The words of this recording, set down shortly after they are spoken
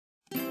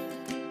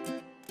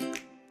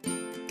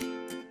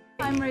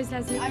I'm Rose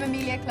Leslie. I'm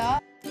Emilia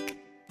Clarke.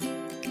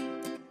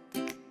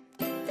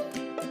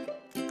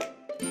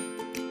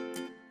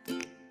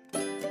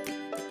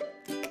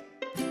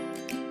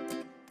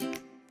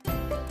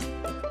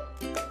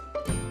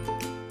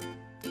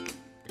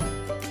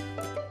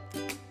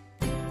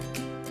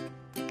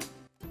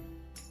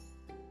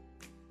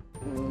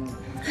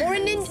 Or a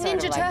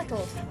Ninja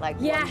Turtle. Like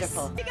yes.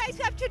 Wonderful. You guys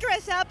have to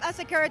dress up as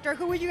a character.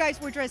 Who would you guys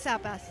dress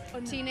up as?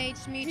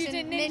 Teenage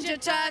Mutant Ninja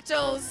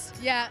Turtles.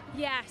 Yeah.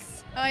 Yes.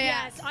 Oh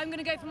yeah. Yes. I'm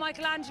gonna go for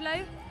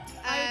Michelangelo.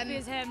 I would be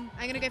as him.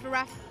 I'm gonna go for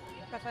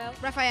Raphael.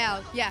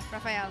 Raphael. Yeah,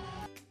 Raphael.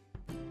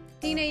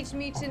 Teenage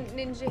Mutant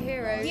Ninja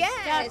Heroes.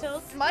 Yes.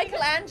 Turtles.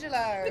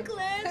 Michelangelo.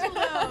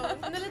 Michelangelo.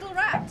 And the little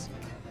rat.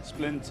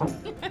 Splinter.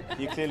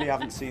 You clearly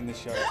haven't seen the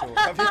show at all,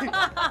 have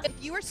you?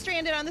 If you were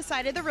stranded on the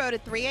side of the road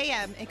at 3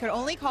 a.m. and could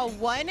only call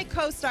one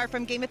co-star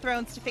from Game of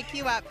Thrones to pick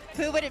you up,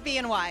 who would it be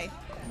and why?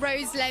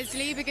 Rose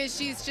Leslie, because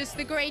she's just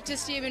the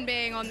greatest human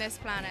being on this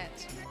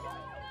planet.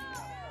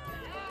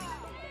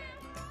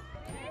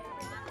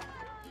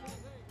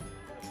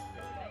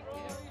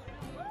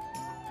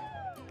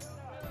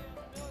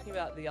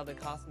 About the other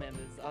cast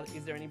members,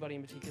 is there anybody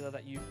in particular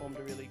that you formed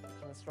a really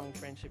kind of strong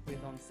friendship with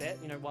on set?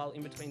 You know, while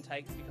in between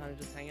takes you kind of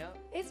just hang out?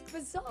 It's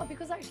bizarre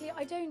because actually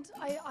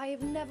I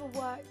have never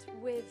worked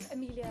with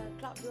Emilia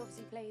Clarke, who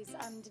obviously plays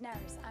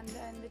Daenerys, and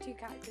the two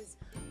characters,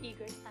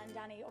 Ygritte and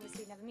Dany,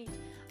 obviously never meet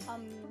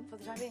for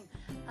the time being.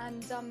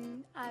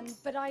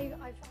 But I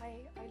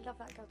love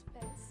that girl to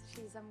bits.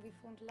 She's we've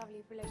formed a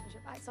lovely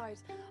relationship outside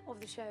of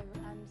the show,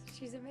 and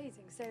she's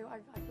amazing. So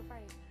I feel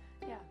very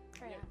happy.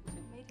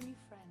 Made a new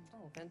friend.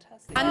 Oh,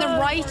 fantastic. And the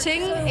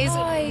writing is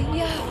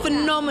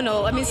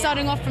phenomenal. I mean,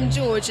 starting off from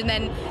George and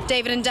then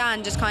David and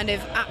Dan just kind of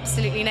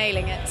absolutely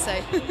nailing it. So,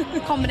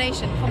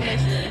 combination.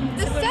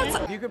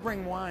 If you could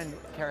bring one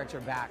character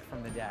back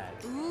from the dead,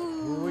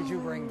 who would you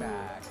bring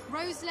back?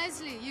 Rose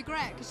Leslie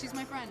Emilia, because she's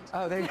my friend.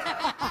 Oh, there you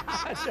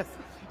go.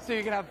 So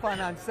you can have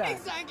fun on set.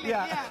 Exactly,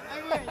 yeah,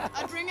 I would.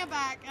 I'd bring her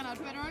back and I'd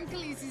put her on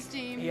Khaleesi's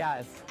team.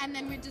 Yes. And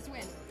then we'd just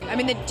win. I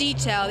mean, the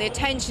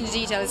attention to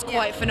detail is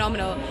quite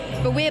phenomenal.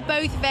 But we're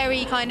both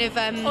very kind of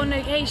on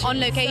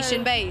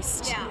location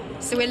based. Yeah.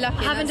 So we're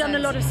lucky. Haven't done a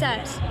lot of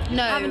set.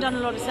 No. Haven't done a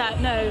lot of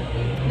set. No,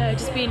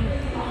 just been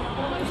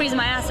freezing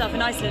my ass off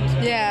in Iceland.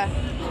 Yeah.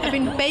 I've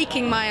been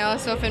baking my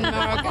ass off in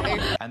Morocco.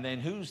 And then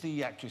who's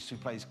the actress who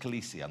plays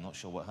Khaleesi? I'm not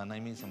sure what her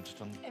name is. I'm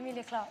just on.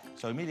 Emilia Clarke.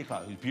 So Emilia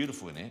Clarke, who's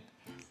beautiful in it,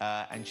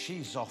 and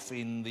she's off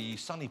in the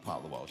sunny part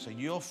of the world. So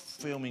you're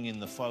filming in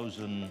the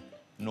frozen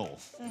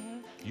north.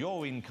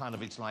 You're in kind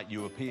of, it's like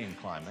European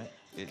climate.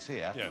 It's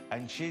here. Yeah.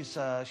 And she's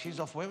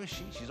off. Where is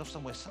she? She's off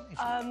somewhere sunny.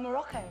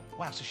 Morocco.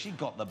 Wow. So she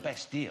got the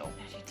best deal.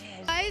 She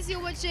did. Guys,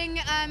 you're watching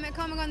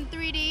Comic-Con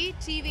 3D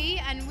TV,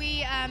 and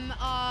we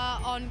are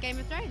on Game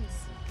of Thrones.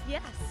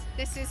 Yes.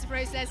 This is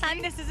Rose Leslie.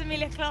 And this is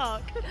Emilia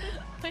Clarke.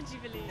 Would you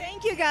believe?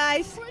 Thank you,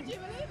 guys. Would you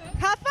believe it?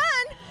 Have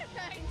fun.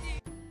 Thank you.